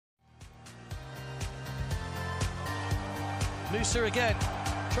Musa again,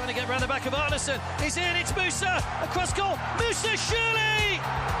 trying to get round the back of Arneson. He's in, it's Musa, across goal. Musa, surely!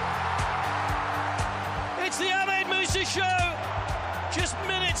 It's the A.j.poul show. Just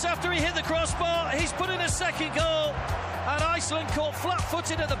minutes after he hit the crossbar, he's put in a second goal. And Iceland caught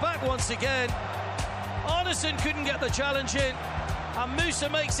flat-footed at the back once again. Arneson couldn't get the challenge in. And Musa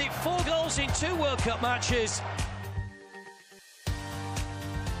makes it 4 goals in 2 World Cup matches.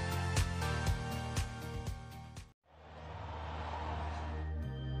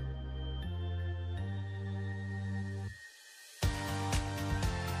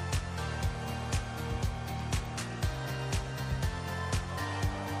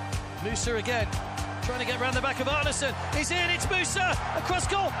 Musa again, trying to get round the back of Arneson. He's in, it's Musa, across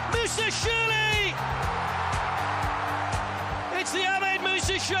goal. Musa, surely! It's the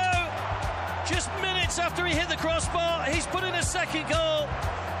A.j.poul show. Just minutes after he hit the crossbar, he's put in a second goal.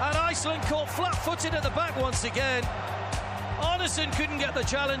 And Iceland caught flat-footed at the back once again. Arneson couldn't get the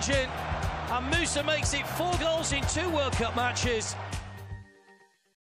challenge in. And Musa makes it 4 goals in 2 World Cup matches.